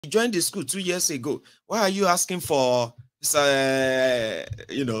You joined the school 2 years ago. Why are you asking for,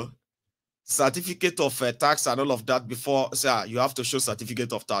 certificate of tax and all of that before? Sir, you have to show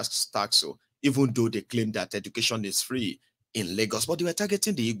certificate of tax. So even though they claim that education is free in Lagos, but they were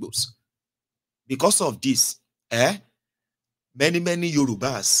targeting the Igbos. Because of this, many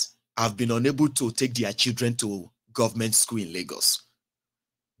Yorubas have been unable to take their children to government school in Lagos.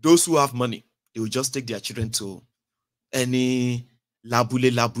 Those who have money, they will just take their children to any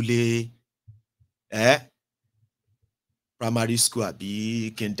labule, primary school,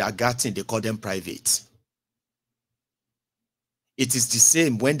 abi kindergarten, they call them private. It is the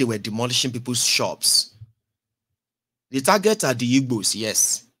same when they were demolishing people's shops. The target are the Igbos,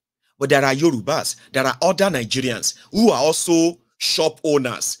 yes. But there are Yorubas, there are other Nigerians who are also shop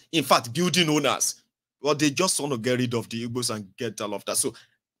owners, in fact, building owners. Well, they just want to get rid of the Igbos and get all of that. So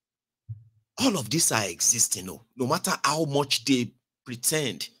all of these are existing, no matter how much they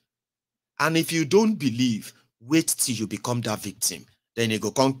pretend. And if you don't believe, wait till you become that victim. Then it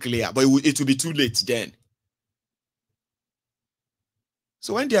will come clear. But it will be too late then.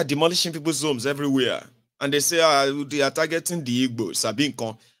 So when they are demolishing people's homes everywhere, and they say they are targeting the Igbos,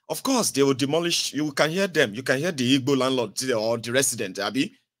 of course, they will demolish. You can hear them. You can hear the Igbo landlord or the resident,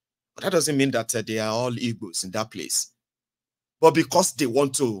 Abi. But that doesn't mean that they are all Igbos in that place. But because they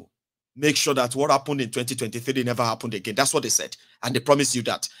want to make sure that what happened in 2023 never happened again. That's what they said. And they promise you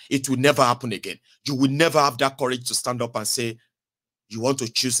that it will never happen again. You will never have that courage to stand up and say you want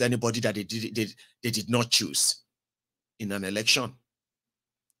to choose anybody that they did not choose in an election.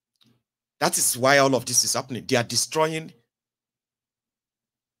 That is why all of this is happening. They are destroying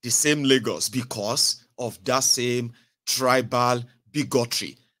the same Lagos because of that same tribal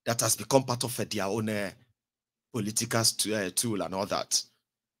bigotry that has become part of their own political tool and all that.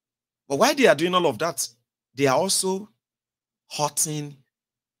 But while they are doing all of that, they are also hurting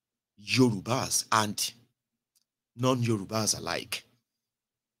Yorubas and non-Yorubas alike.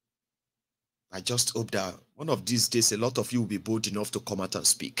 I just hope that one of these days, a lot of you will be bold enough to come out and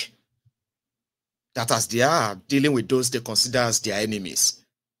speak. That as they are dealing with those they consider as their enemies,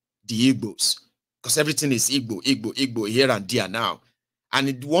 the Igbos, because everything is Igbo here and there now.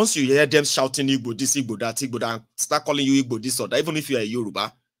 And once you hear them shouting Igbo, this Igbo, that, start calling you Igbo, this or that, even if you are a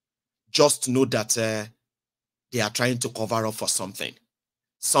Yoruba, just know that they are trying to cover up for something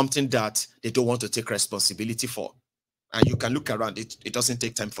that they don't want to take responsibility for. And you can look around, it doesn't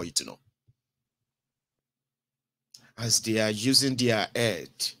take time for you to know. As they are using their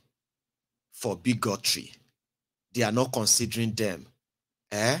head for bigotry, they are not considering them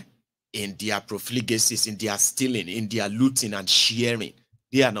in their profligacies, in their stealing, in their looting and sharing.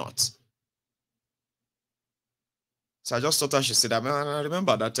 They are not. So I just thought I should say that. I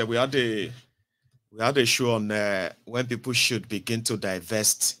remember that we had a show on when people should begin to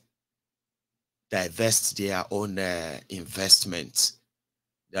divest their own investments.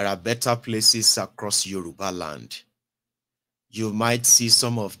 There are better places across Yoruba land. You might see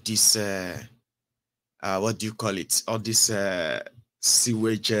some of these, what do you call it? All these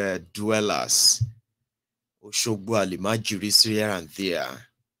sewage dwellers, Oshogbo, Alimajuris here and there.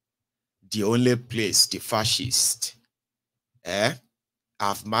 The only place the fascists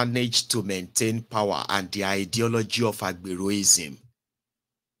have managed to maintain power and the ideology of Agberoism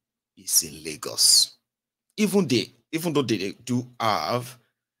is in Lagos. Even though they do have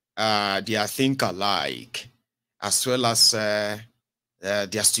their think alike, as well as their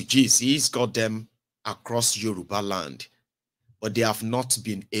Wastages, he's got them across Yoruba land, but they have not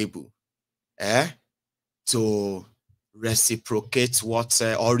been able to reciprocate what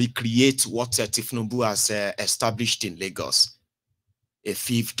or recreate what Tifnubu has established in Lagos, a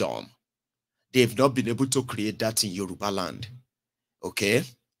fiefdom. They've not been able to create that in Yoruba land. Okay?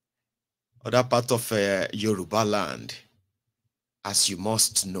 Other part of Yoruba land, as you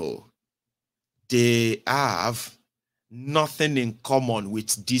must know, they have nothing in common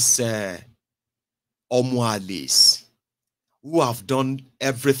with these Omualis who have done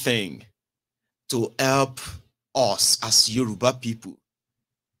everything to help us as Yoruba people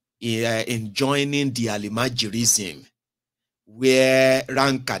in joining the Alimajirism, where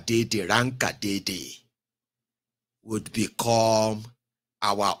Rankadede would become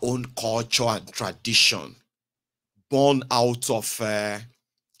our own culture and tradition, born out of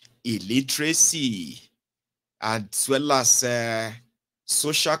illiteracy as well as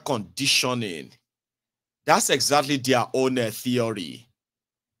social conditioning. That's exactly their own theory.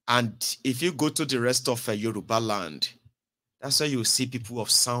 And if you go to the rest of Yoruba land, that's where you see people of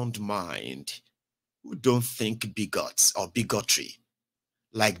sound mind who don't think bigots or bigotry,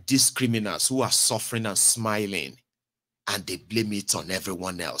 like these criminals who are suffering and smiling and they blame it on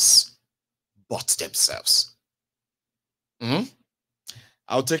everyone else but themselves.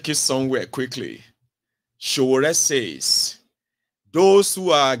 I'll take you somewhere quickly. Shore says, those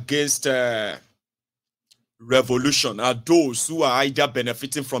who are against revolution are those who are either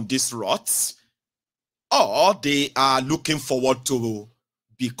benefiting from these rots or they are looking forward to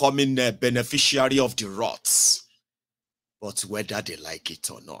becoming a beneficiary of the rots. But whether they like it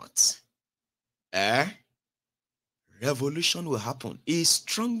or not, revolution will happen. He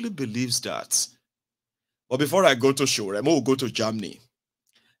strongly believes that. But before I go to Shore, we'll go to Germany.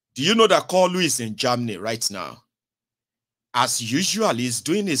 Do you know that Kolu is in Germany right now? As usual, he's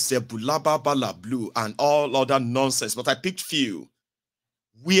doing his Bulaba Bala Blue and all other nonsense, but I picked few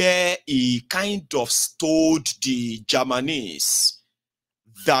where he kind of told the Germanese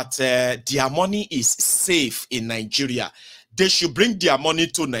that their money is safe in Nigeria. They should bring their money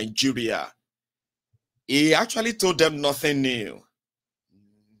to Nigeria. He actually told them nothing new,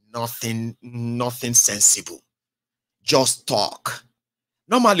 nothing sensible. Just talk.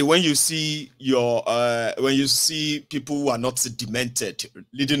 Normally, when you see people who are not demented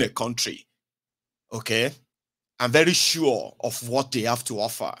leading a country, okay, I'm very sure of what they have to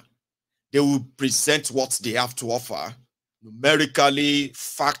offer. They will present what they have to offer, numerically,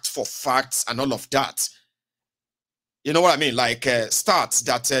 fact for facts, and all of that. You know what I mean? Like stats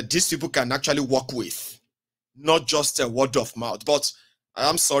that these people can actually work with, not just a word of mouth. But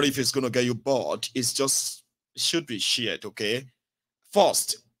I'm sorry if it's going to get you bored. It should be shared, okay?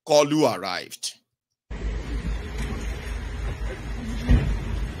 First, Kolu arrived.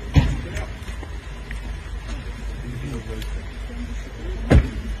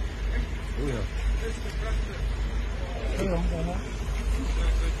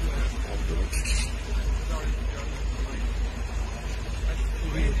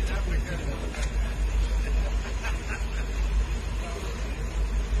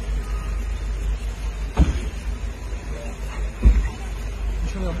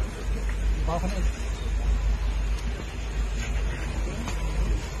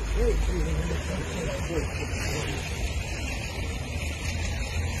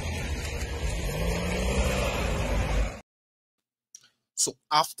 So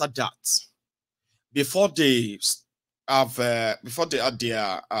after that, before they have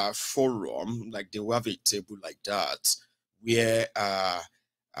their forum, like they will have a table like that where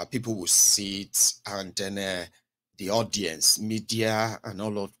people will sit, and then the audience, media, and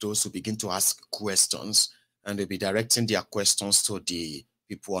all of those will begin to ask questions, and they'll be directing their questions to the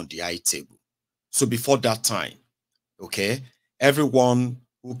people on the high table. So before that time, okay, everyone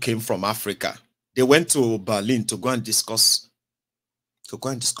who came from Africa, they went to Berlin to go and discuss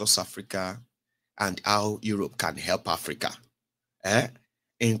Africa and how Europe can help Africa,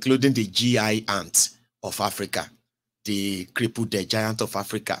 including the GI ant of Africa, the crippled giant of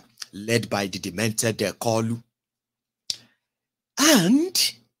Africa, led by the demented Kolu.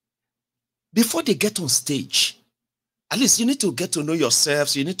 And before they get on stage, at least you need to get to know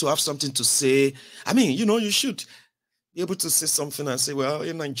yourselves. You need to have something to say. I mean, you know, you should be able to say something and say, well,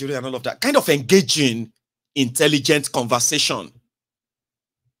 in Nigeria and all of that. Kind of engaging, intelligent conversation.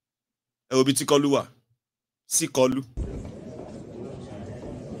 Kolu. Si Kolu.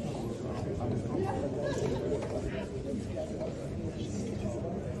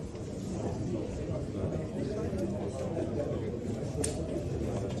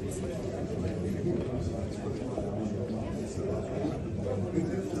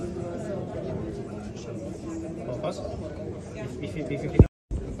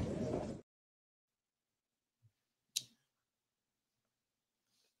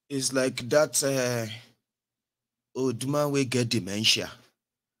 It's like that old man will get dementia.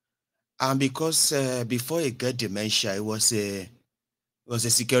 And because before he got dementia, he was a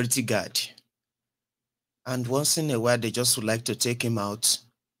security guard. And once in a while, they just would like to take him out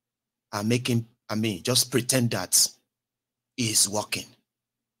and make him, just pretend that he's working.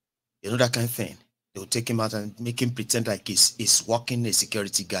 You know, that kind of thing. They'll take him out and make him pretend like he's working a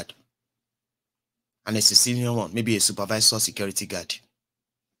security guard. And it's a senior one, maybe a supervisor security guard.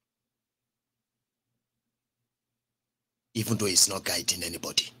 Even though he's not guiding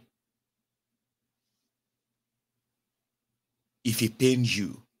anybody. If he pains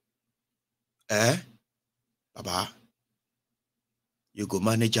you, Baba, you go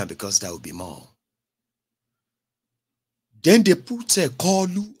manage him because there will be more. Then they put a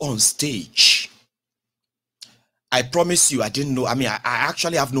Kolu on stage. I promise you, I didn't know. I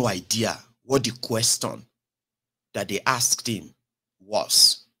actually have no idea what the question that they asked him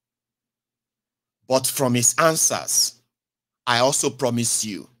was. But from his answers, I also promise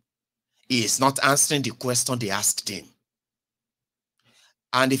you, he is not answering the question they asked him.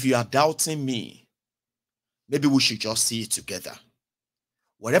 And if you are doubting me, maybe we should just see it together.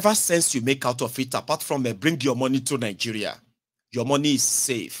 Whatever sense you make out of it, apart from bring your money to Nigeria, your money is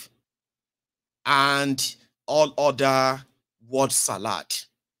safe. And all other word salad,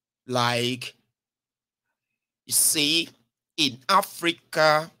 like, you see, in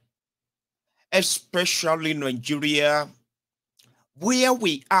Africa, especially Nigeria, where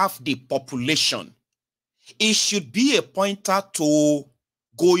we have the population, it should be a pointer to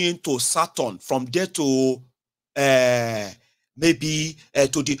going to Saturn, from there to maybe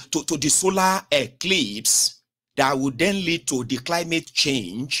to the solar eclipse that would then lead to the climate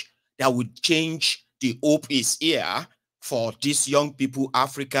change that would change. The hope is here for these young people,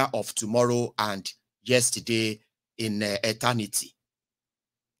 Africa of tomorrow and yesterday in eternity.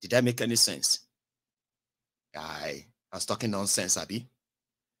 Did that make any sense? I was talking nonsense, Abi.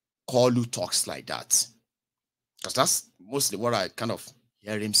 Kolu talks like that. Because that's mostly what I kind of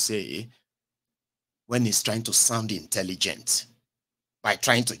hear him say when he's trying to sound intelligent, by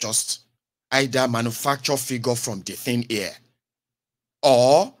trying to just either manufacture figure from the thin air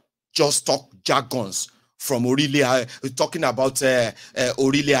or just talk jargons from Orile, talking about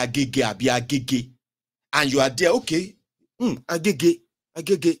Orile Agege, Abi Agege. And you are there, okay, Agege.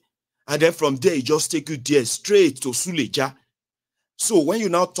 And then from there, you just take you there straight to Suleja. So when you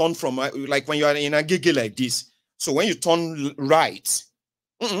now turn from, like when you are in Agege like this, so when you turn right,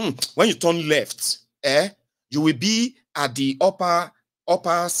 when you turn left, you will be at the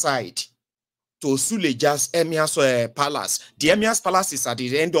upper side to Suleja's Emir's Palace. The Emir's Palace is at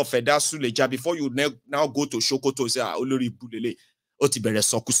the end of that Suleja before you now go to Sokoto.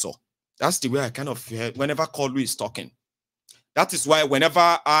 That's the way I kind of hear whenever Kolu is talking. That is why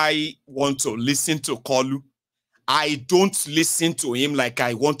whenever I want to listen to Kolu, I don't listen to him like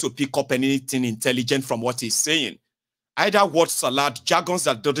I want to pick up anything intelligent from what he's saying. Either word salad, jargons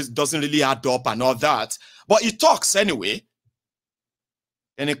that doesn't really add up and all that. But he talks anyway.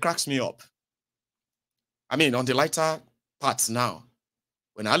 And it cracks me up. I mean, on the lighter parts now,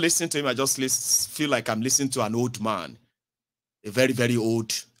 when I listen to him, I just feel like I'm listening to an old man. A very, very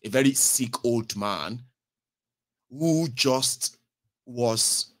old, a very sick old man who just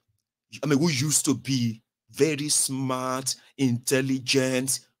was, who used to be very smart,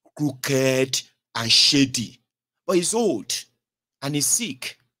 intelligent, crooked, and shady. But he's old and he's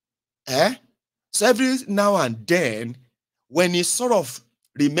sick. So every now and then, when he sort of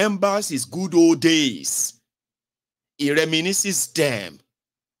remembers his good old days, he reminisces them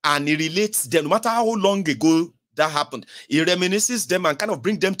and he relates them, no matter how long ago that happened. He reminisces them and kind of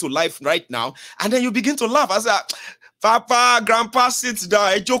bring them to life right now. And then you begin to laugh. I say, Papa, Grandpa, sit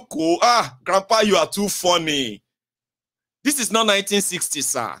down. Ejoko. Grandpa, you are too funny. This is not 1960,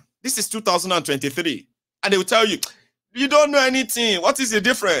 sir. This is 2023. And they will tell you, you don't know anything. What is the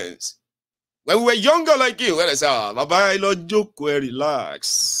difference? When we were younger like you, when I say, Baba, I love joke,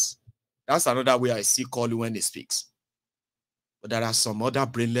 relax. That's another way I see Kolu when he speaks. But there are some other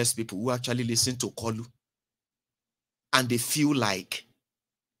brainless people who actually listen to Kolu and they feel like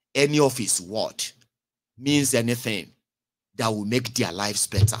any of his word means anything that will make their lives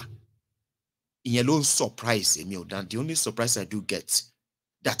better. In alone surprise me, the only surprise I do get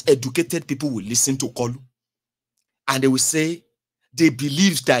that educated people will listen to Kolu and they will say they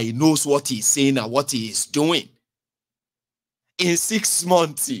believe that he knows what he's saying and what he is doing. In 6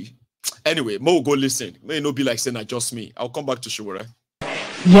 months, anyway, Mo, go listen. May not be like saying just me. I'll come back to Shubura.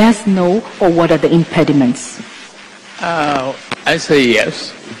 Yes, no, or what are the impediments? I say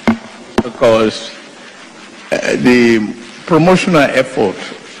yes, because the promotional effort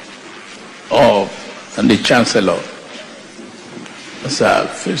of the Chancellor as a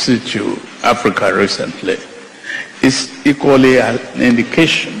visit to Africa recently is equally an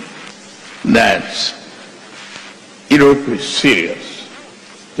indication that Europe is serious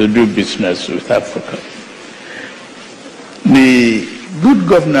to do business with Africa. The good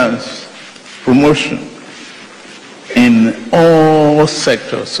governance promotion in all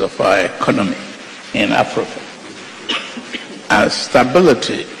sectors of our economy in Africa and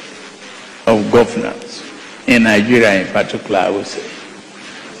stability of governance in Nigeria in particular, I would say,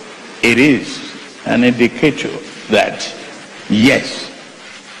 it is an indicator that, yes,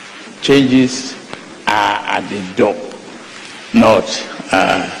 changes are at the door, not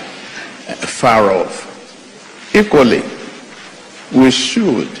far off. Equally, we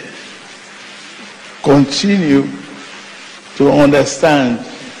should continue to understand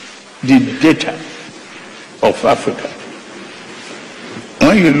the data of Africa.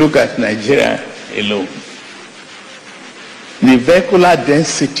 When you look at Nigeria alone, the vehicular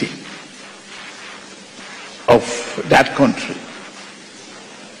density of that country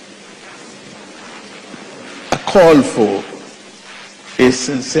call for a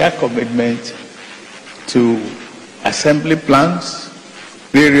sincere commitment to assembly plants,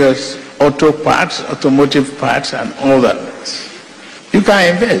 various auto parts, automotive parts, and all that. You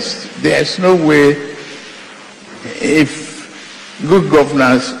can invest. There's no way, if good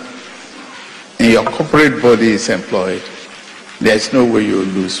governance in your corporate body is employed, there's no way you'll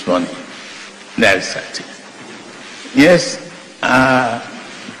lose money. That's certain. Yes,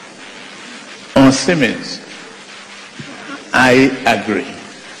 on Siemens, I agree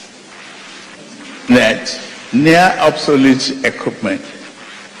that near obsolete equipment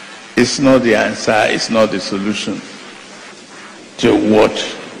is not the answer, it's not the solution to what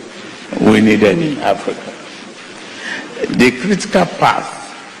we needed in Africa. The critical path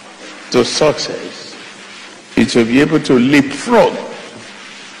to success is to be able to leapfrog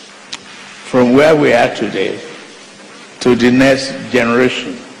from where we are today to the next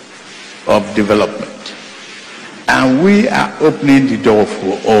generation of development. And we are opening the door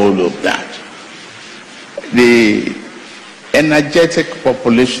for all of that. The energetic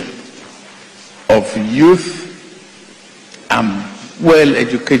population of youth and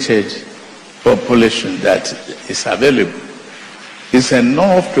well-educated population that is available is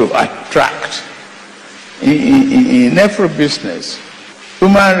enough to attract. In every business,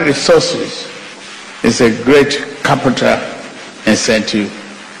 human resources is a great capital incentive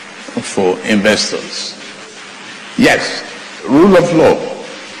for investors. Yes, rule of law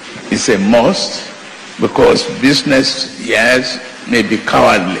is a must because business, yes, may be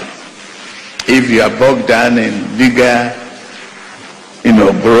cowardly. If you are bogged down in bigger,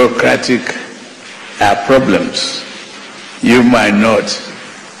 bureaucratic problems, you might not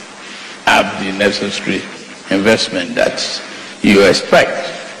have the necessary investment that you expect.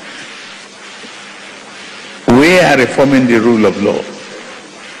 We are reforming the rule of law.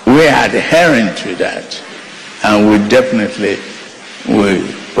 We are adhering to that, and we definitely will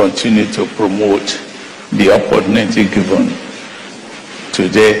continue to promote the opportunity given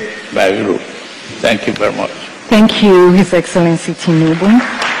today by Europe. Thank you very much. Thank you, His Excellency Tinubu.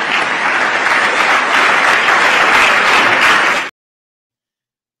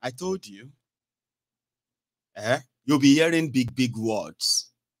 I told you, you'll be hearing big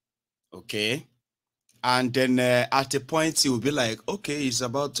words, okay? And then at a point, you'll be like, okay, it's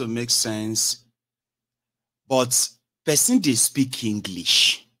about to make sense. But person, they speak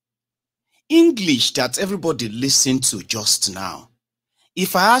English. English that everybody listened to just now.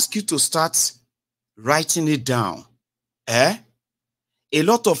 If I ask you to start writing it down, a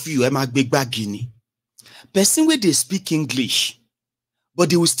lot of you, person where they speak English, but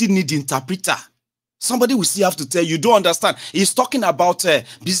they will still need interpreter. Somebody will still have to tell you, don't understand. He's talking about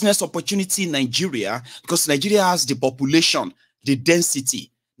business opportunity in Nigeria because Nigeria has the population, the density.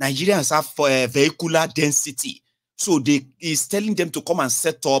 Nigerians have vehicular density. So he's telling them to come and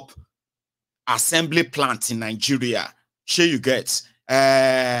set up assembly plant in Nigeria. Sure you get.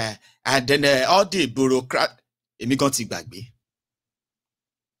 And then all the bureaucrats,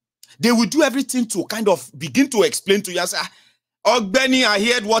 they will do everything to kind of begin to explain to you. Benny, I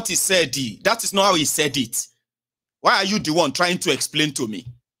heard what he said. That is not how he said it. Why are you the one trying to explain to me?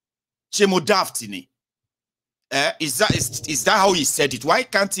 Shemo daftini. Is that how he said it? Why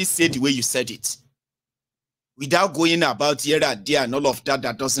can't he say the way you said it? Without going about here and there and all of that,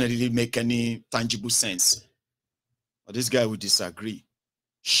 that doesn't really make any tangible sense. But this guy would disagree.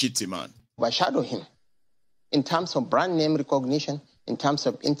 Shitty man. Overshadow him in terms of brand name recognition, in terms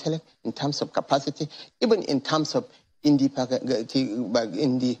of intellect, in terms of capacity, even in terms of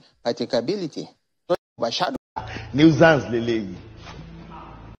indefatigability. Overshadow. Nuisance lele.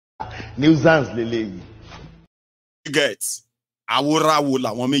 Nuisance lele. You get awurawo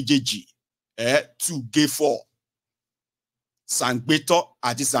làwọn méjèèjì to gay for Sangbeto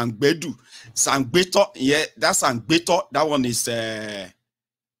àti Sangbedu. Sangbeto, yeah, that's Sangbeto. That one is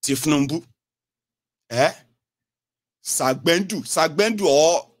Tifnumbu. Sagbendu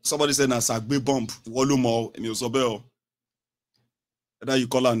or somebody said na Sagbe bomb. Wolumo emi whether you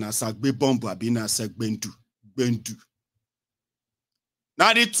call her na Sagbe bomb or na Sagbendu. Bendu.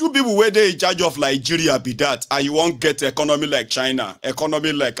 Now the two people where they in charge of Nigeria be that, and you won't get economy like China,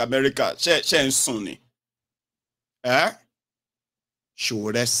 economy like America. She Sunni. She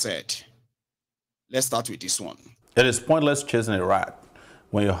would have said. Let's start with this one. It is pointless chasing a rat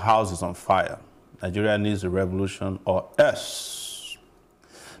when your house is on fire. Nigeria needs a revolution or else.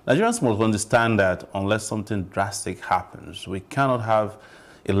 Nigerians must understand that unless something drastic happens, we cannot have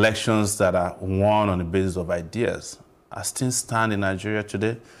elections that are won on the basis of ideas. As things stand in Nigeria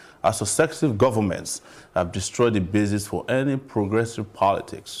today, Our successive governments have destroyed the basis for any progressive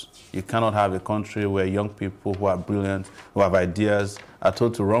politics. You cannot have a country where young people who are brilliant, who have ideas, are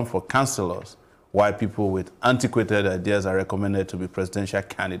told to run for councillors, while people with antiquated ideas are recommended to be presidential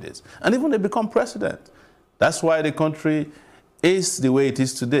candidates. And even they become president. That's why the country is the way it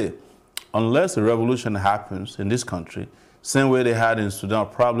is today. Unless a revolution happens in this country, same way they had in Sudan,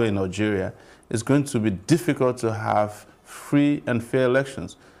 probably in Nigeria, it's going to be difficult to have free and fair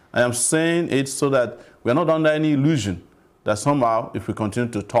elections. I am saying it so that we are not under any illusion that somehow, if we continue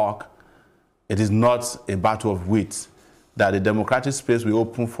to talk, it is not a battle of wits, that the democratic space will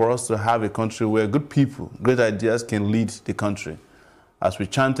open for us to have a country where good people, great ideas can lead the country. As we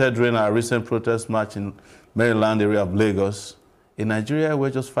chanted during our recent protest march in Maryland area of Lagos, in Nigeria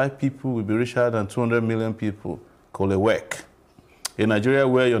where just 5 people will be richer than 200 million people, call a work. In Nigeria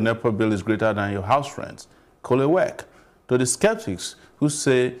where your NEPA bill is greater than your house rent, call a work. To the skeptics who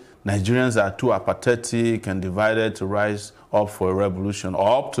say Nigerians are too apathetic and divided to rise up for a revolution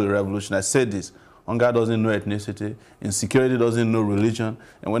or up to a revolution, I say this: hunger doesn't know ethnicity, insecurity doesn't know religion,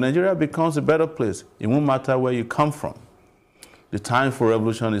 and when Nigeria becomes a better place, it won't matter where you come from. The time for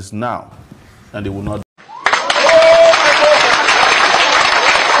revolution is now, and it will not.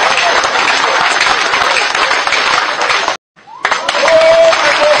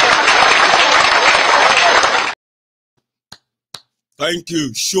 Thank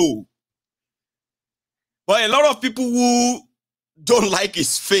you, show. But a lot of people who don't like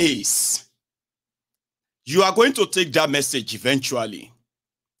his face, you are going to take that message eventually,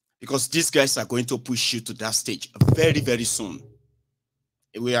 because these guys are going to push you to that stage very, very soon.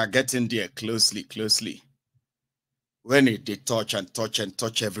 We are getting there closely. When they touch and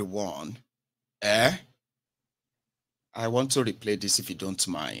touch everyone, I want to replay this if you don't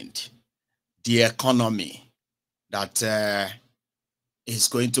mind. The economy that is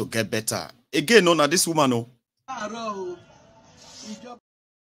going to get better. Again, no, this woman, no.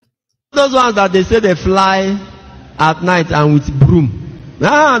 Those ones that they say they fly at night and with broom.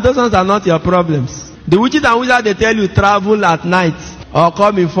 Those ones are not your problems. The witches and wizards, they tell you travel at night or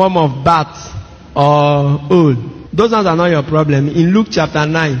come in form of bat or owl. Those ones are not your problem. In Luke chapter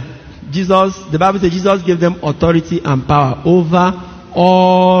 9, the Bible says Jesus gave them authority and power over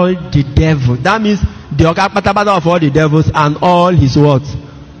all the devils. That means the okapata of all the devils and all his what?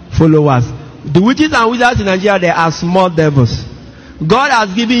 Followers. The witches and wizards in Nigeria, they are small devils. God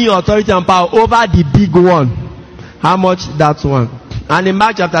has given you authority and power over the big one. How much? That one. And in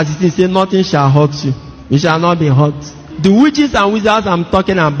Mark chapter 16, it says nothing shall hurt you. You shall not be hurt. The witches and wizards I'm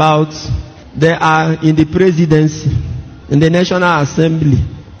talking about, they are in the presidency, in the National Assembly,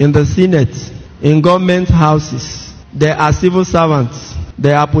 in the Senate, in government houses. They are civil servants.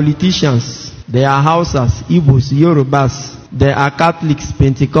 They are politicians. They are Hausas, Igbos, Yorubas. They are Catholics,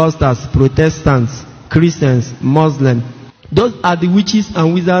 Pentecostals, Protestants, Christians, Muslims. Those are the witches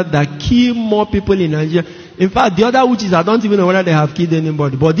and wizards that kill more people in Nigeria. In fact, the other witches, I don't even know whether they have killed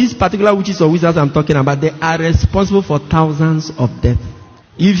anybody. But these particular witches or wizards I'm talking about, they are responsible for thousands of deaths.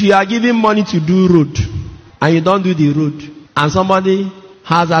 If you are giving money to do road, and you don't do the road, and somebody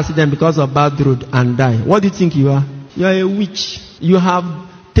has accident because of bad road and die, what do you think you are? You are a witch. You have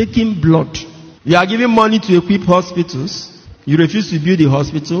taken blood. You are giving money to equip hospitals. You refuse to build a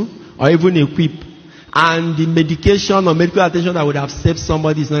hospital or even equip. And the medication or medical attention that would have saved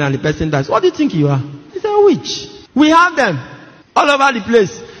somebody is not, and the person dies. What do you think you are? It's a witch. We have them all over the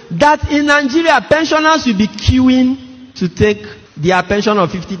place. That in Nigeria, pensioners will be queuing to take their pension of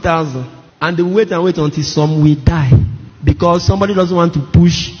 50,000. And they wait and wait until some will die. Because somebody doesn't want to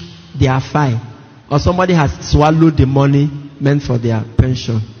push their file. Or somebody has swallowed the money meant for their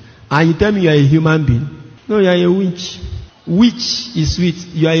pension. And you tell me you are a human being? No, you are a witch. Witch is sweet.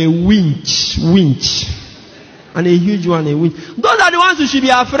 You are a winch. And a huge one, a winch. Those are the ones you should be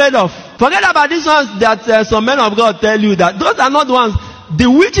afraid of. Forget about these ones that some men of God tell you that. Those are not the ones. The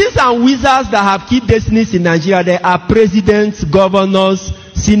witches and wizards that have killed destinies in Nigeria, they are presidents, governors,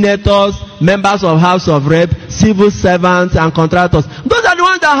 senators, members of House of Rep, civil servants, and contractors. Those are the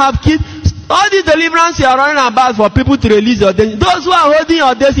ones that have killed. All the deliverance you are running about for people to release your destiny. Those who are holding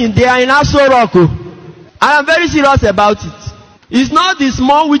your destiny, they are in Aso Rock. I am very serious about it. It's not the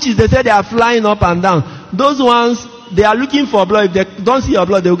small witches they say they are flying up and down. Those ones, they are looking for blood. If they don't see your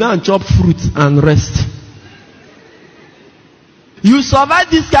blood, they will go and chop fruit and rest. You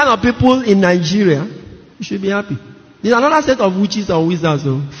survive this kind of people in Nigeria, you should be happy. There's another set of witches and wizards,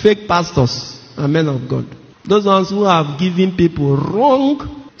 though. Fake pastors and men of God. Those ones who have given people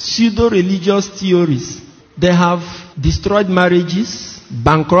wrong pseudo-religious theories. They have destroyed marriages,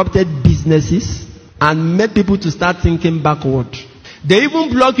 bankrupted businesses, and made people to start thinking backward. They even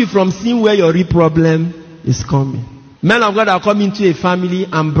block you from seeing where your real problem is coming. Men of God are coming into a family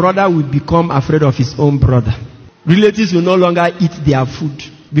and brother will become afraid of his own brother. Relatives will no longer eat their food.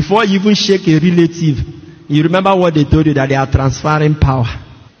 Before you even shake a relative, you remember what they told you, that they are transferring power.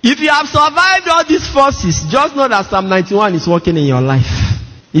 If you have survived all these forces, just know that Psalm 91 is working in your life.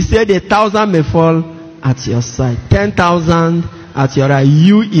 He said 1,000 may fall at your side, 10,000 at your right.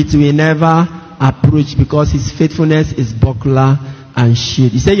 You, it will never approach, because his faithfulness is buckler and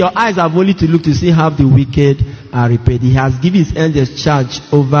shield. He said your eyes have only to look to see how the wicked are repaid. He has given his angels charge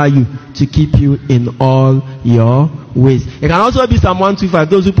over you to keep you in all your ways. It can also be Psalm 125.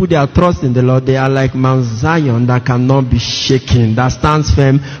 Those who put their trust in the Lord, they are like Mount Zion that cannot be shaken, that stands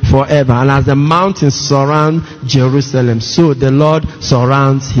firm forever. And as the mountains surround Jerusalem, so the Lord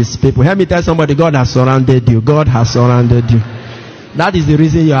surrounds his people. Help me tell somebody, God has surrounded you. God has surrounded you. That is the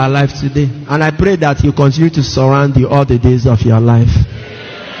reason you are alive today. And I pray that you continue to surround you all the days of your life.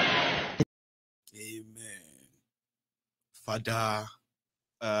 Amen. Father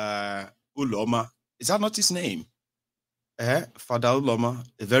Uloma, is that not his name? Father Uloma,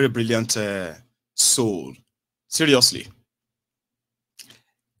 a very brilliant soul. Seriously.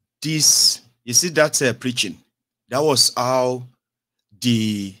 This, you see that preaching, that was how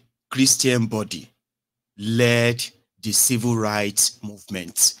the Christian body led the civil rights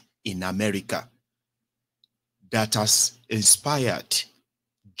movement in America that has inspired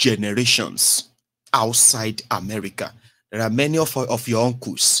generations outside America. There are many of your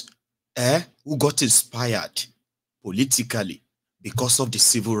uncles who got inspired politically because of the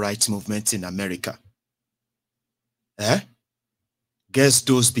civil rights movement in America. Guess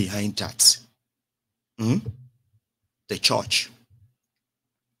those behind that? The church.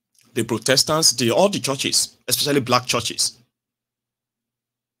 The Protestants, all the churches, especially black churches,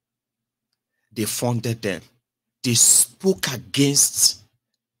 they funded them. They spoke against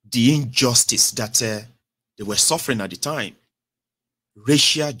the injustice that they were suffering at the time.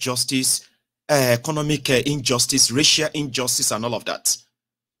 Racial justice, economic injustice, racial injustice, and all of that.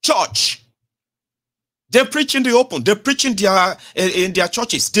 Church. They preach in the open. They preach in their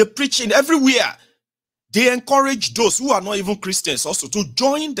churches. They preach in everywhere. They encourage those who are not even Christians also to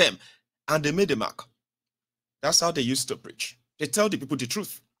join them. And they made a mark. That's how they used to preach. They tell the people the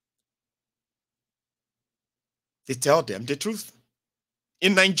truth. They tell them the truth.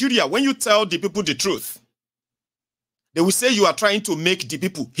 In Nigeria, when you tell the people the truth, they will say you are trying to make the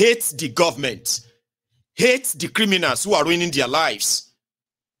people hate the government, hate the criminals who are ruining their lives.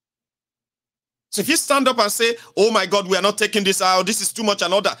 So if you stand up and say, oh my God, we are not taking this out, this is too much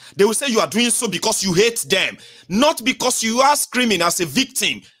and all that, they will say you are doing so because you hate them, not because you are screaming as a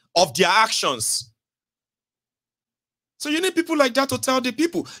victim of their actions. So you need people like that to tell the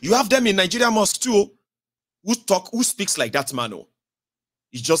people. You have them in Nigeria mosque too, who speaks like that man.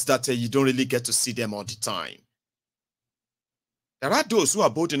 It's just that you don't really get to see them all the time. There are those who are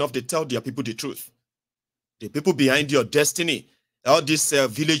bold enough to tell their people the truth. The people behind your destiny, all these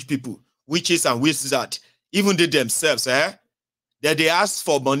village people, witches and wizards, even they themselves, that they ask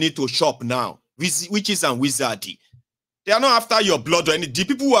for money to shop now. Witches and wizards. They are not after your blood or anything. The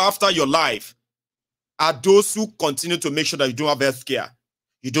people who are after your life are those who continue to make sure that you don't have health care,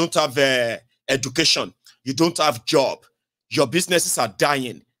 you don't have education, you don't have job, your businesses are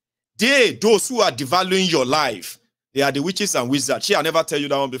dying. Those who are devaluing your life, they are the witches and wizards. I never tell you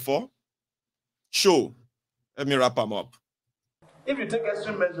that one before. Sure. Let me wrap them up. If you take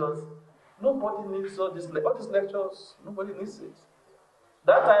extreme measures, nobody needs all these lectures. Nobody needs it.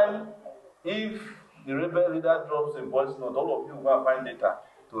 That time, if the rebel leader drops a voice note, all of you will find data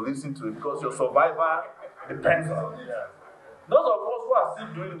to listen to it because your survival depends on it. Those of us who are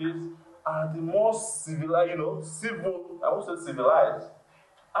still doing this are the most civilized, I won't say civilized,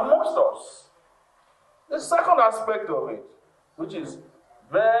 amongst us. The second aspect of it, which is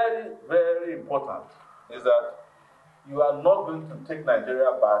very, very important, is that you are not going to take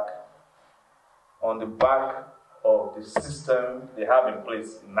Nigeria back on the back of the system they have in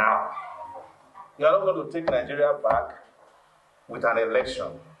place now. You are not going to take Nigeria back with an election.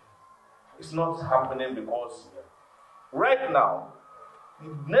 It's not happening because right now,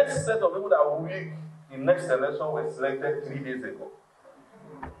 the next set of people that will win the next election were selected 3 days ago.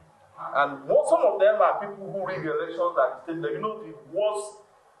 And some of them are people who rig elections at the state level. The worst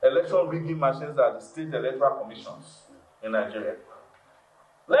election rigging machines are the state electoral commissions in Nigeria.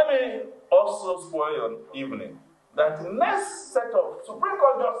 Let me also spoil your evening that the next set of Supreme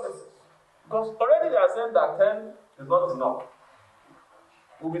Court justices, because already they are saying that 10 is not enough,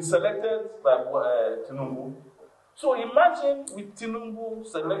 will be selected by Tinubu. So imagine with Tinubu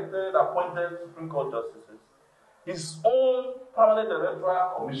selected, appointed Supreme Court justices, his own permanent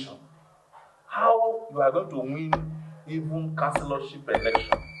electoral commission, how you are going to win even councillorship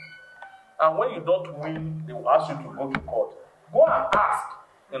election. And when you don't win, they will ask you to go to court. Go and ask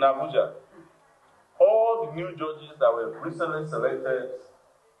in Abuja. All the new judges that were recently selected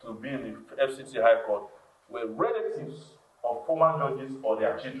to be in the FCT High Court were relatives of former judges or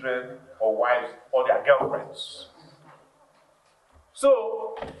their children or wives or their girlfriends.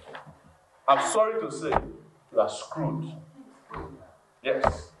 So, I'm sorry to say, you are screwed.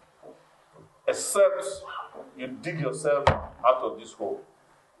 Yes. Except you dig yourself out of this hole.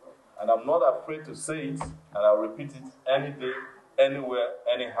 And I'm not afraid to say it, and I'll repeat it any day, anywhere,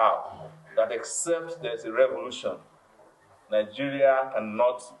 anyhow, that except there's a revolution, Nigeria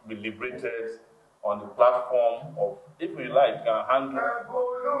cannot be liberated on the platform of, if you like, you can hand me,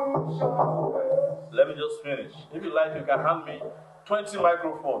 let me just finish. If you like, you can hand me 20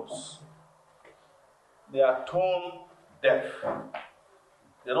 microphones. They are tone deaf.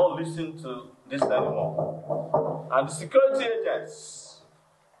 They don't listen to this anymore. And the security agents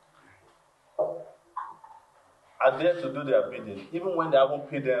are there to do their bidding, even when they haven't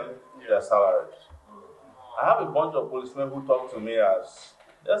paid them their salaries. I have a bunch of policemen who talk to me as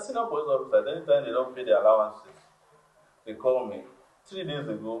they're senior police officers. Anytime they don't pay their allowances, they call me. 3 days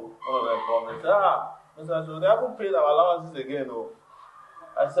ago, one of them called me and said, Mr. Asho, they haven't paid our allowances again. No.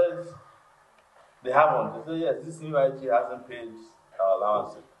 I said, they haven't. They said, yes, this new IG hasn't paid our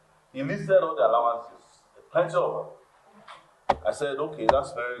allowances. He listed all the allowances, plenty of them. I said, okay,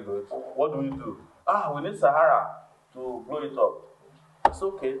 that's very good. What do we do? We need Sahara to blow it up. It's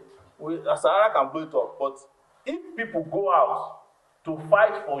okay. Sahara can blow it up, but if people go out to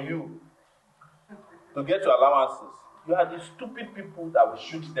fight for you to get your allowances, you are the stupid people that will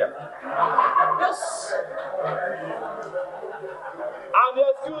shoot them. Yes. And the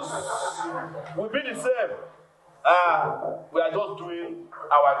excuse will be the same. We are just doing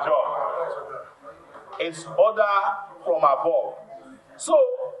our job. It's order from above. So,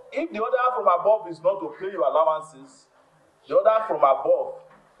 if the order from above is not to pay your allowances, the order from above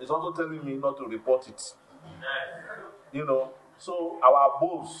is also telling me not to report it. You know, so our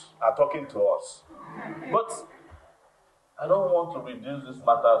boss are talking to us. But I don't want to reduce this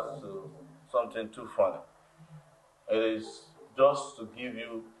matter to something too funny. It is just to give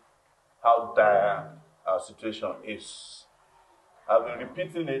you how dire our situation is. I've been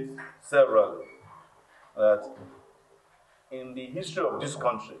repeating it severally, that in the history of this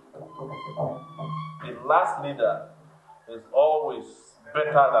country, the last leader is always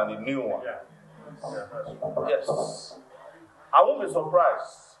better than the new one. Yes. I won't be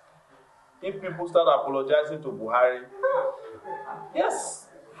surprised if people start apologizing to Buhari, yes,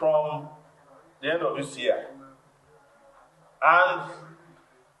 from the end of this year. And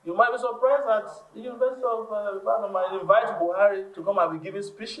you might be surprised that the University of Ibadan might invite Buhari to come and be giving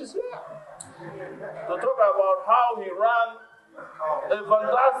speeches here to talk about how he ran a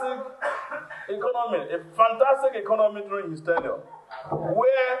fantastic economy during his tenure,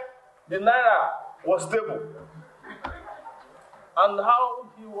 where the Naira was stable, and how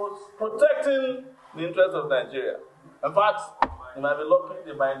he was protecting the interests of Nigeria. In fact, you might be lucky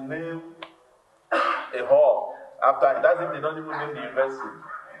they might name a hall after him. That's if they don't even name the university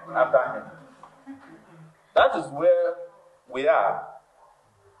after him. That is where we are.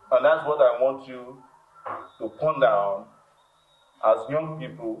 And that's what I want you to ponder on as young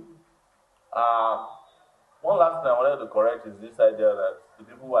people. One last thing I wanted to correct is this idea that the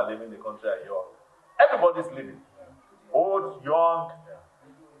people who are living in the country are young. Everybody's living. Old, young,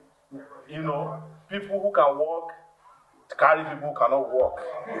 you know, people who can walk, carry people who cannot walk.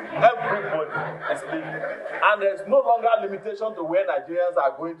 Everybody is living. And there's no longer limitation to where Nigerians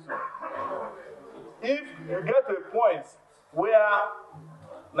are going to. If you get to a point where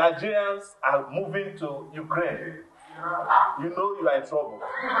Nigerians are moving to Ukraine, you know you are in trouble.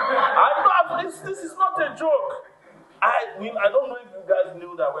 This is not a joke. I don't know if you guys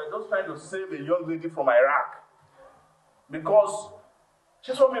knew that we're just trying to save a young lady from Iraq. Because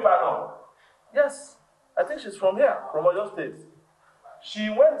she's from Ibadan. Yes, I think she's from here, from Oyo State. She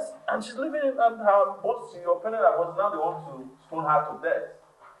went and she's living in, and her boss, she offended her boss, now they want to stone her to death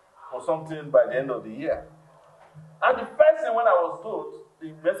or something by the end of the year. And the first thing when I was told,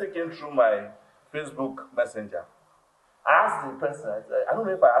 the message came through my Facebook messenger. I asked the person, I don't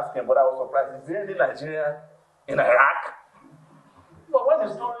know if I asked him, but I was surprised. Is there any Nigerian in Iraq? But when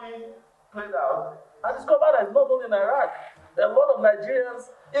the story played out, I discovered that it's not only in Iraq. There are a lot of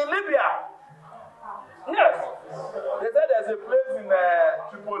Nigerians in Libya. Yes. They said there's a place in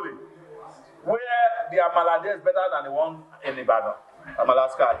Tripoli where the Amala there is better than the one in Ibadan.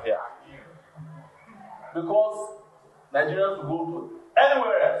 Amalaska here. because Nigerians will go to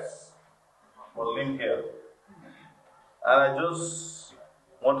anywhere else but live here. And I just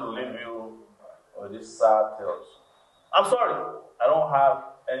want to leave you with this sad tales. I'm sorry, I don't have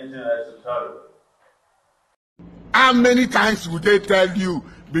anything else to tell you. How many times would they tell you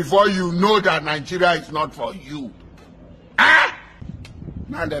before you know that Nigeria is not for you? Ah!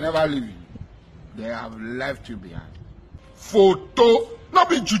 Now they never leave you. They have left you behind. Photo, not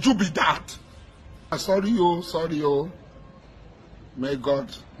be juju be that. Sorry, oh. May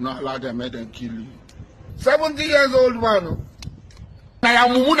God not allow them, make them kill you. 70 years old man. Oh. Now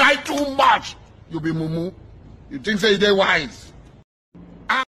you mumu na too much. You be mumu. You think say they wise?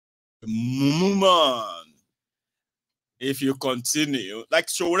 Ah. Mumu man. If you continue, like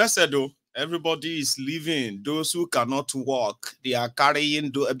Showore said, though, everybody is leaving. Those who cannot walk, they are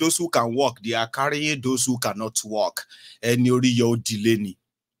carrying. Those who can walk, they are carrying those who cannot walk. And you're delaying.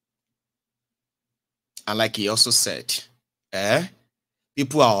 And like he also said,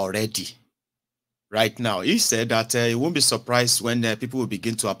 people are already right now. He said that he won't be surprised when people will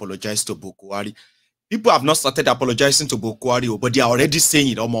begin to apologize to Bokwari. People have not started apologizing to Bokwari, but they are already saying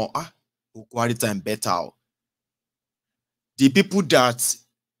it. Bokwari time better. The people that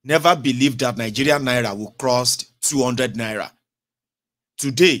never believed that Nigerian Naira will cross 200 Naira.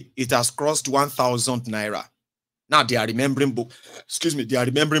 Today, it has crossed 1,000 Naira. Now they are remembering, they are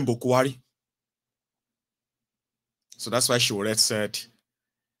remembering Bokwari. So that's why Showore said,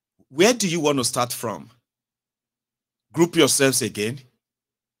 where do you want to start from? Group yourselves again.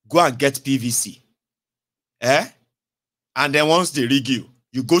 Go and get PVC. And then once they rig you,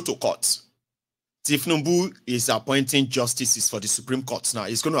 you go to court. Tifnumbu is appointing justices for the Supreme Court now.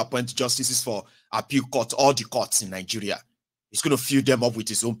 He's going to appoint justices for appeal court, all the courts in Nigeria. He's going to fill them up with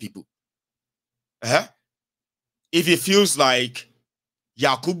his own people. If he feels like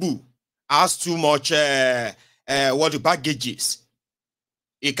Yakubu has too much what the baggages,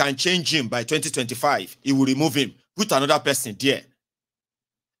 he can change him by 2025. He will remove him, put another person there.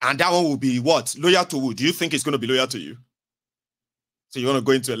 And that one will be what? Loyal to who? Do you think he's going to be loyal to you? So you want to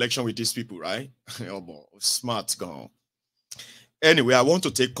go into election with these people, right? Oh, boy, smart gone. Anyway, I want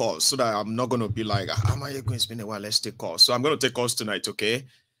to take calls so that I'm not going to be like, am I going to spend a while? Let's take calls. So I'm going to take calls tonight, okay?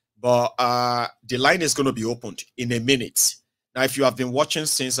 But the line is going to be opened in a minute. Now, if you have been watching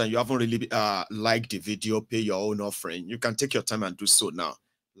since and you haven't really liked the video, pay your own offering, you can take your time and do so now.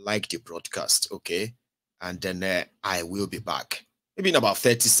 Like the broadcast, okay? And then I will be back. Maybe in about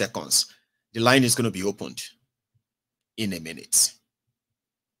 30 seconds. The line is going to be opened in a minute.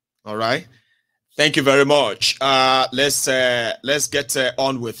 All right. Thank you very much. Let's get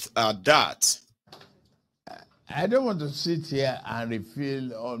on with that. I don't want to sit here and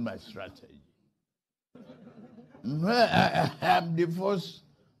reveal all my strategy. I am the first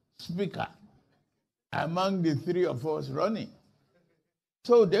speaker among the three of us running.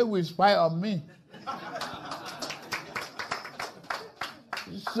 So they will spy on me.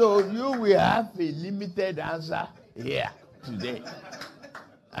 So you will have a limited answer here today.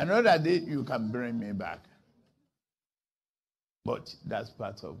 Another day you can bring me back. But that's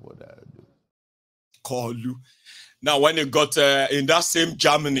part of what I do. Call you. Now, when you got in that same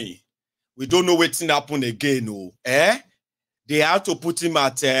Germany, we don't know what's happen again. Oh, they have to put him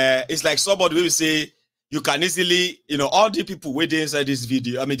at, it's like somebody will say, you can easily, all the people waiting inside this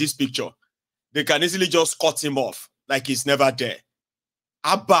video, this picture, they can easily just cut him off like he's never there.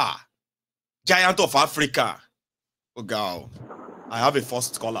 Abba, giant of Africa. Oh, God. I have a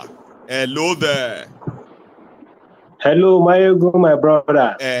first caller. Hello there. Hello, my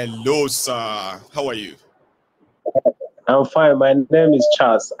brother. Hello, sir. How are you? I'm fine. My name is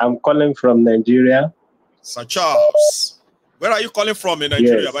Charles. I'm calling from Nigeria. Sir Charles. Where are you calling from in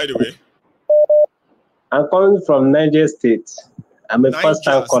Nigeria, by the way? I'm calling from Niger State. I'm a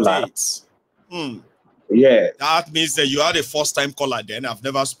first-time caller. Yeah. That means that you are the first-time caller then. I've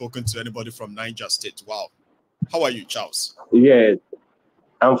never spoken to anybody from Niger State. Wow. How are you, Charles? Yeah,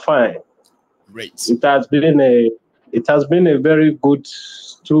 I'm fine. Great. It has been a very good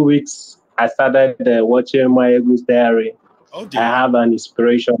 2 weeks. I started watching my Eagles Diary. Oh, dear. I have an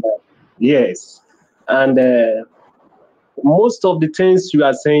inspiration. Yes. And most of the things you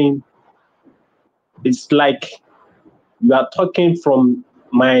are saying, it's like you are talking from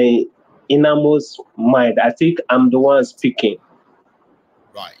my innermost mind. I think I'm the one speaking.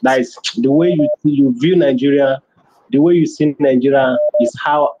 Right. That is the way you view Nigeria, the way you see Nigeria is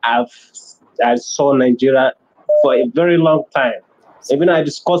how I saw Nigeria for a very long time. Even I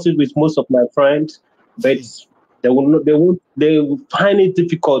discussed it with most of my friends, but they will find it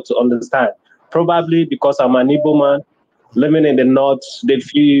difficult to understand. Probably because I'm an Igbo man living in the north, they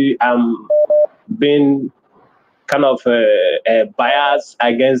feel being kind of biased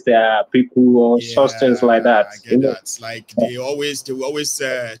against their people or such things like that. I get that. It's like they always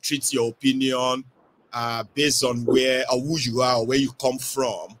treat your opinion based on where or who you are or where you come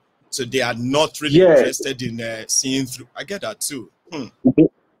from. So they are not really interested in seeing through. I get that too.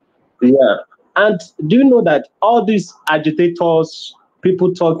 Yeah. And do you know that all these agitators,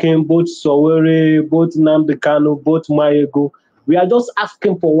 people talking, both Sowore, both Nnamdi Kanu, both Mayego, we are just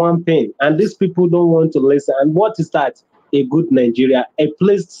asking for one thing, and these people don't want to listen. And what is that? A good Nigeria, a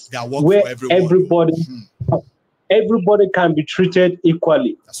place where everybody can be treated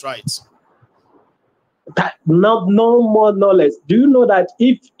equally. That's right. No more, no less. Do you know that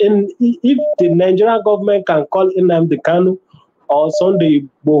if the Nigerian government can call Nnamdi Kanu or Sunday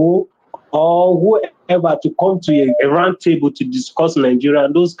Igboho or whoever to come to a round table to discuss Nigeria,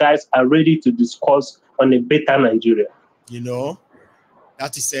 and those guys are ready to discuss on a better Nigeria. You know,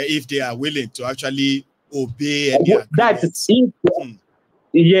 that is if they are willing to actually obey any agreements. That is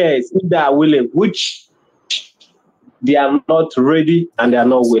yes, if they are willing, which they are not ready and they are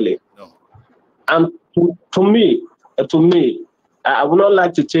not willing. No. And to me, I would not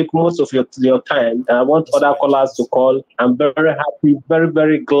like to take most of your time. I want other callers to call. I'm very happy, very,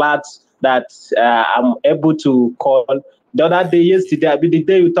 very glad that I'm able to call. The other day, yesterday, the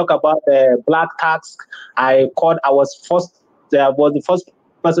day we talk about the black tax, I called. I was the first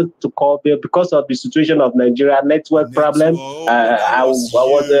person to call because of the situation of Nigeria network problem. I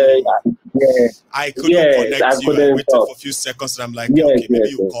couldn't connect you. I waited for a few seconds and I'm like, okay, maybe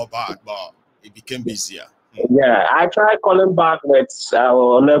you call back, but it became busier. Yeah, I tried calling back, but I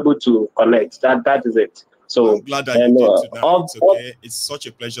was unable to connect. That is it. So I'm glad that you did tonight. It's okay. It's such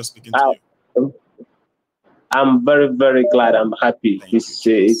a pleasure speaking to you. I'm very, very glad. I'm happy. It's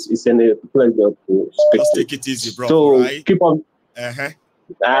a pleasure to speak. Just take it easy, bro. So right? Keep on.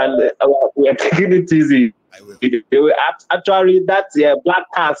 And we are taking it easy. I will. Actually, that's black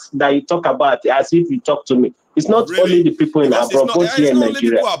tax that you talk about, as if you talk to me. It's not only the people in abroad, but here in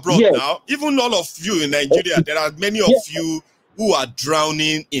Nigeria. Now. Even all of you in Nigeria, there are many of you who are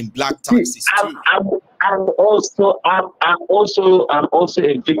drowning in black taxes too. I'm also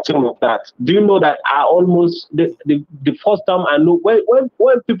a victim of that. Do you know that I almost the first time I know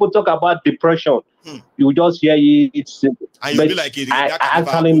when people talk about depression, you just hear it. And you'll be like, that can never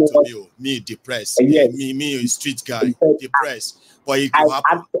happen to me depressed. Yes. Me, a street guy, depressed. But it will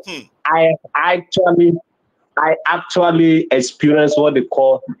happen. I actually experienced what they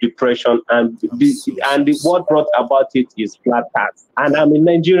call depression, and what brought about it is black tax. And I'm a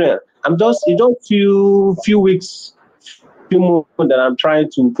Nigerian. I'm just few weeks, few months that I'm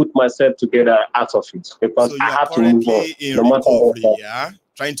trying to put myself together out of it because I have to move on. In recovery, yeah,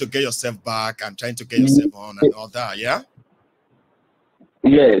 trying to get yourself back and trying to get yourself on and all that, yeah.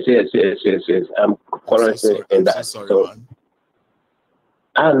 Yes. I'm currently in that. Sorry, man.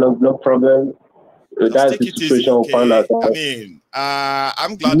 No problem. That's the situation. Okay. I mean,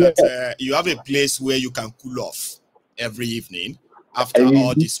 I'm glad that you have a place where you can cool off every evening after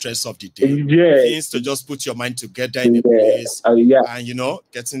all the stress of the day. Things to just put your mind together in a place and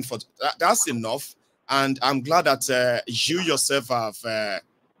getting for that's enough. And I'm glad that you yourself have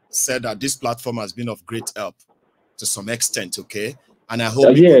said that this platform has been of great help to some extent. Okay, and I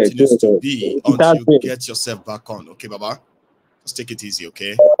hope it continues to be until you get yourself back on. Okay, Baba, just take it easy.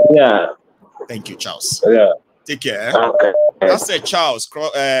 Okay. Yeah. Thank you, Charles. Yeah. Take care. Okay. That's Charles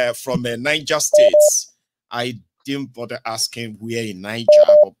from Niger State. I didn't bother asking where in Niger,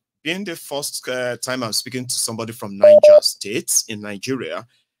 but being the first time I'm speaking to somebody from Niger State in Nigeria,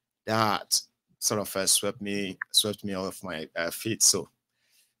 that sort of swept me off my feet. So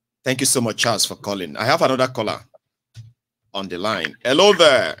thank you so much, Charles, for calling. I have another caller on the line. Hello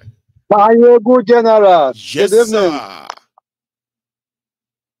there. Good General. Yes, good evening. Sir.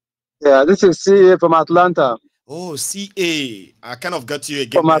 Yeah, this is CA from Atlanta. Oh, CA. I kind of got you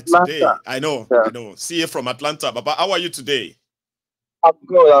again today. I know. CA from Atlanta. Baba, how are you today? I'm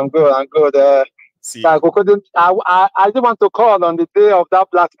good. I didn't want to call on the day of that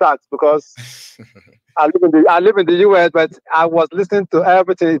black tax because I live in the US, but I was listening to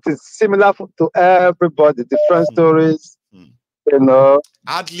everything. It is similar to everybody, different stories.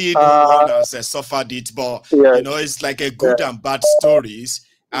 Hardly no one has suffered it, but it's like a good and bad stories.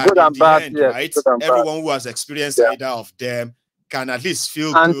 And good and bad, end, right? Everyone who has experienced either of them can at least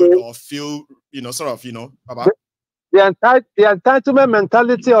feel good or feel, Baba. The entitlement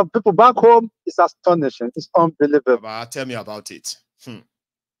mentality of people back home is astonishing. It's unbelievable. Baba, tell me about it.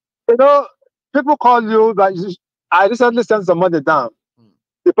 People call you, but I recently sent some money down.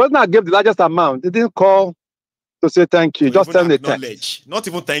 The person that gave the largest amount, they didn't call to say thank you. Just send a text. Not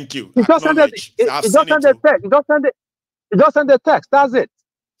even thank you. He just send a text. He just send a text. That's it.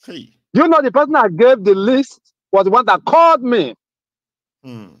 Hey. You know, the person that gave the list was the one that called me,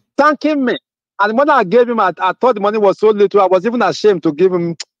 thanking me. And the money I gave him, I thought the money was so little. I was even ashamed to give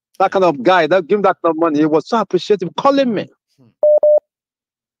him that kind of guy, give him that kind of money. He was so appreciative calling me.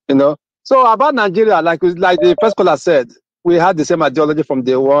 You know. So about Nigeria, like the first caller said, we had the same ideology from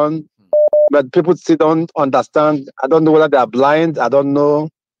day one, but people still don't understand. I don't know whether they are blind. I don't know.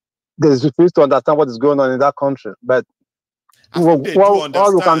 They refuse to understand what is going on in that country. But I think they do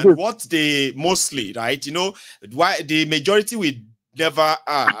understand what they mostly, right? You know, why the majority we never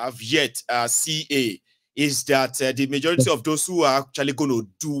have yet CA is that the majority of those who are actually going to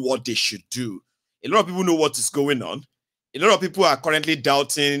do what they should do. A lot of people know what is going on. A lot of people are currently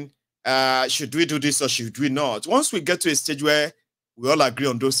doubting, should we do this or should we not? Once we get to a stage where we all agree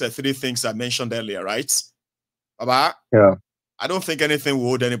on those 3 things I mentioned earlier, right? Baba? Yeah. I don't think anything will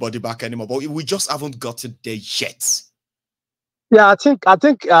hold anybody back anymore, but we just haven't gotten there yet. Yeah, I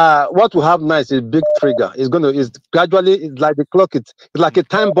think what we have now is a big trigger. It's gradually, it's like the clock, it's like a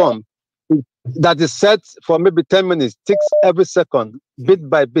time bomb that is set for maybe 10 minutes, ticks every second, bit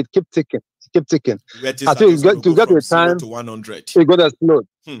by bit, keep ticking. I think to get a time to 100. It's gonna explode.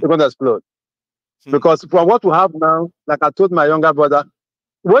 It's gonna explode. Because from what we have now, like I told my younger brother,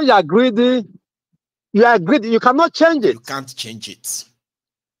 when you are greedy, you cannot change it. You can't change it.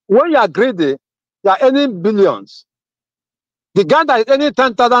 When you are greedy, you are earning billions. The guy that is earning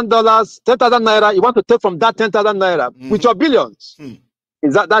 $10,000, 10,000 naira, you want to take from that 10,000 naira with your billions.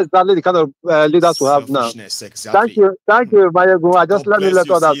 That's exactly the kind of leaders we have now. Exactly. Thank you, Mayegun. I just let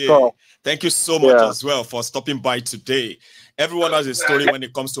others talk. Thank you so much as well for stopping by today. Everyone has a story when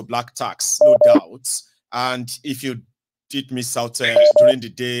it comes to black tax, no doubt. And if you did miss out during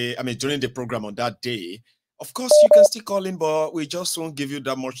the program on that day, of course you can still call in, but we just won't give you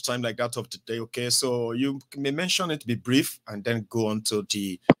that much time like that of today. Okay, so you may mention it, be brief, and then go on to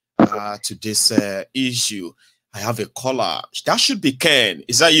the to this issue. I have a caller. That should be Ken.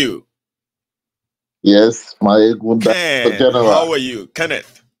 Is that you? Yes, my good Ken, general. how are you,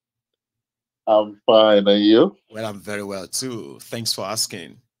 Kenneth? I'm fine, and you? Well, I'm very well too. Thanks for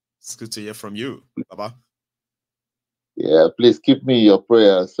asking. It's good to hear from you, Baba. Yeah, please keep me in your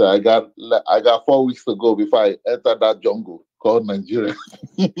prayers. I got 4 weeks to go before I enter that jungle called Nigeria.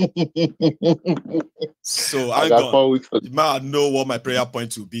 So I got 4 weeks. You might know what my prayer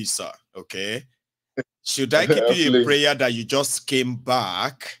point will be, sir. Okay. Should I keep you in prayer that you just came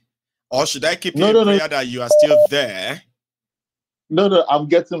back, or should I keep you in prayer that you are still there? No, I'm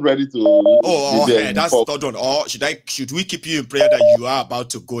getting ready to. That's the third one. Or should we keep you in prayer that you are about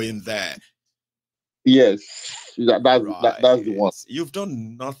to go in there? Yes, that's the one. You've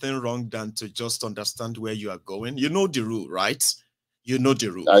done nothing wrong than to just understand where you are going. You know the rule, right? You know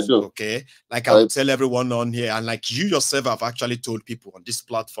the rules. I do. Okay. Like I'll tell everyone on here, and like you yourself have actually told people on this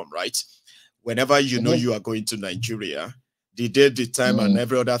platform, right? Whenever you know you are going to Nigeria, the date, the time, and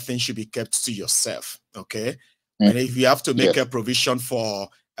every other thing should be kept to yourself. Okay. And if you have to make a provision for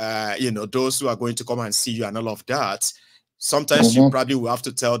those who are going to come and see you and all of that, sometimes you probably will have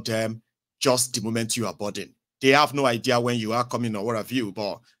to tell them just the moment you are boarding. They have no idea when you are coming or what have you.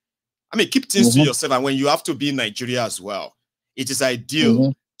 But I mean, keep things to yourself. And when you have to be in Nigeria as well, it is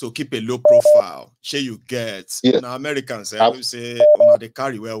ideal to keep a low profile. Sure, you get. Now, Americans, I will say, they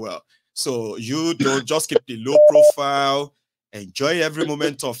carry well. So you don't just keep the low profile, enjoy every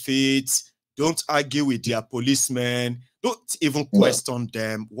moment of it. Don't argue with their policemen. Don't even question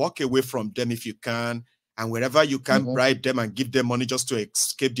them. Walk away from them if you can. And wherever you can bribe them and give them money just to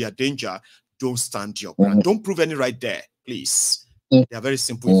escape their danger, don't stand your ground. Don't prove any right there, please. They are very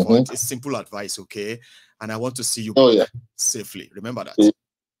simple for it. It's simple advice, okay? And I want to see you safely. Remember that.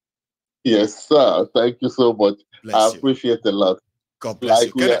 Yes, sir. Thank you so much. I appreciate it a lot. God bless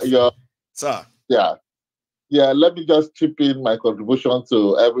you. Sir. Yeah, let me just chip in my contribution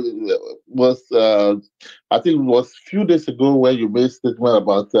to I think it was a few days ago when you made a statement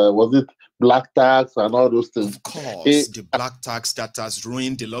about, was it black tax and all those things? Of course, the black tax that has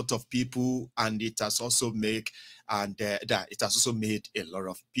ruined a lot of people, and it has also made a lot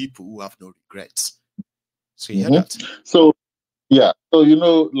of people who have no regrets. So you hear that? So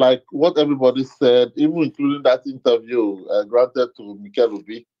like what everybody said, even including that interview granted to Mikel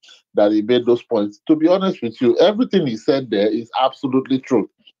Obi, that he made those points. To be honest with you, everything he said there is absolutely true.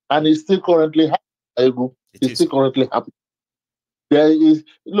 And it's still currently happening. It's still currently happening. There is,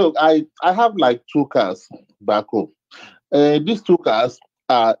 look, I have like 2 cars back home. These 2 cars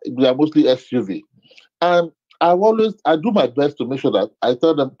they are mostly SUV. And I do my best to make sure that I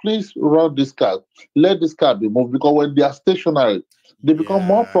tell them, please run this car, let this car be moved, because when they are stationary, they become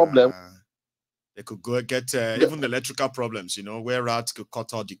more problem. They could go get even electrical problems, you know, where rats could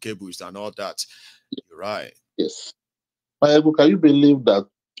cut out the cables and all that. You're right. Yes. Can you believe that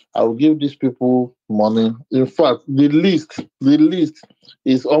I will give these people money? In fact, the list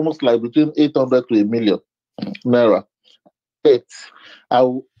is almost like between 800 to 1 million naira. Yet, I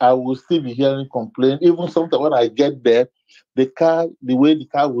will still be hearing complaint. Even sometimes when I get there, the way the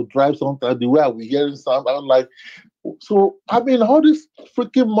car will drive, sometimes the way I will hearing sound, I'm like, so I mean, all this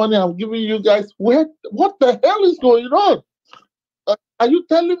freaking money I'm giving you guys, what the hell is going on? Are you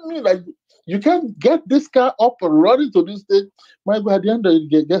telling me like you can't get this car up and running to this thing? My God, at the end of the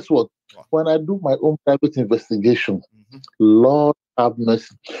day, guess what? When I do my own private investigation, Lord have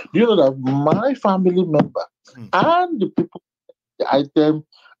mercy. Do you know that my family member and the people the item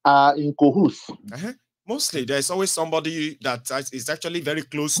are in cahoots? Mostly, there's always somebody that is actually very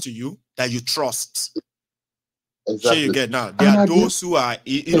close to you that you trust. Exactly. Sure, you get now. There are those who are,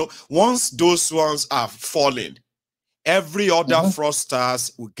 you know, once those ones are falling, every other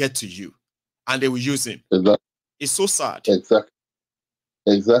fraudsters will get to you and they will use him. Exactly. It's so sad.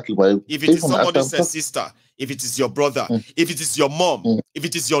 Exactly. If it is somebody's sister, if it is your brother, if it is your mom, if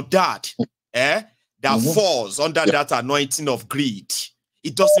it is your dad, that falls under that anointing of greed,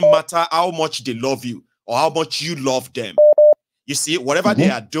 it doesn't matter how much they love you or how much you love them. You see, whatever they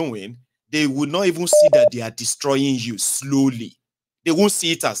are doing, they will not even see that they are destroying you slowly. They won't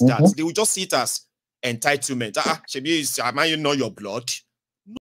see it as that. They will just see it as entitlement. Shebi, am I not your blood?